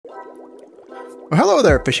Well, hello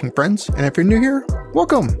there, fishing friends, and if you're new here,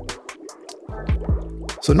 welcome.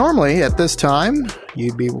 So normally at this time,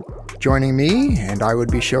 you'd be joining me, and I would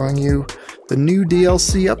be showing you the new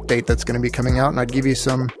DLC update that's going to be coming out, and I'd give you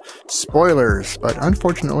some spoilers. But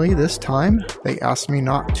unfortunately, this time, they asked me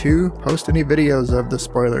not to post any videos of the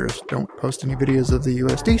spoilers. Don't post any videos of the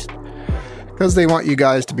US East, because they want you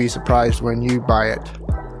guys to be surprised when you buy it.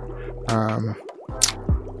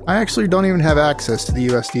 I actually don't even have access to the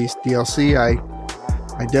US East DLC.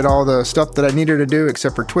 I did all the stuff that I needed to do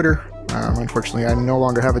except for Twitter. Unfortunately, I no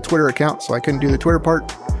longer have a Twitter account, so I couldn't do the Twitter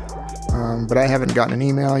part. But I haven't gotten an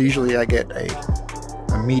email. Usually I get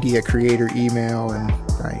a media creator email, and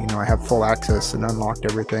I have full access and unlocked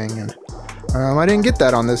everything. And I didn't get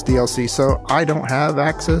that on this DLC, so I don't have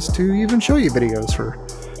access to even show you videos for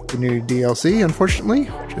the new DLC, unfortunately,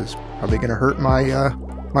 which is probably going to hurt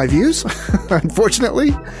my views,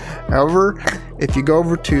 unfortunately. However, if you go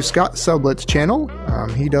over to Scott Sublet's channel,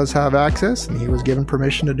 he does have access, and he was given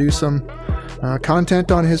permission to do some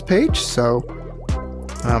content on his page, so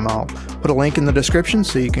I'll put a link in the description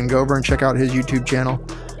so you can go over and check out his YouTube channel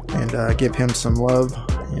and give him some love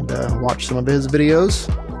and watch some of his videos.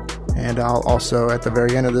 And I'll also, at the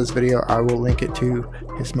very end of this video, I will link it to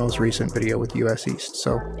his most recent video with US East.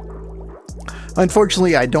 So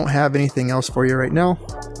unfortunately, I don't have anything else for you right now.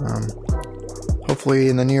 Hopefully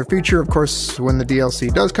in the near future, of course, when the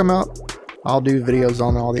DLC does come out, I'll do videos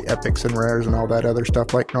on all the epics and rares and all that other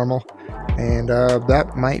stuff like normal. And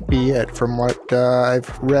that might be it from what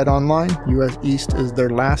I've read online. US East is their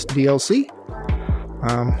last DLC.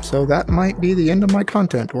 So that might be the end of my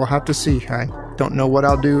content. We'll have to see. I don't know what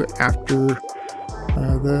I'll do after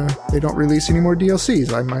they don't release any more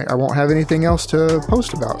DLCs. I won't have anything else to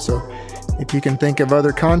post about. So if you can think of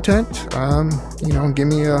other content, give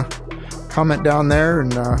me a comment down there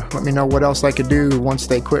and let me know what else I could do once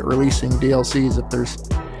they quit releasing DLCs, if there's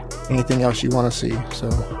anything else you want to see. So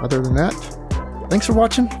other than that, thanks for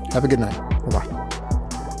watching. Have a good night. Bye-bye.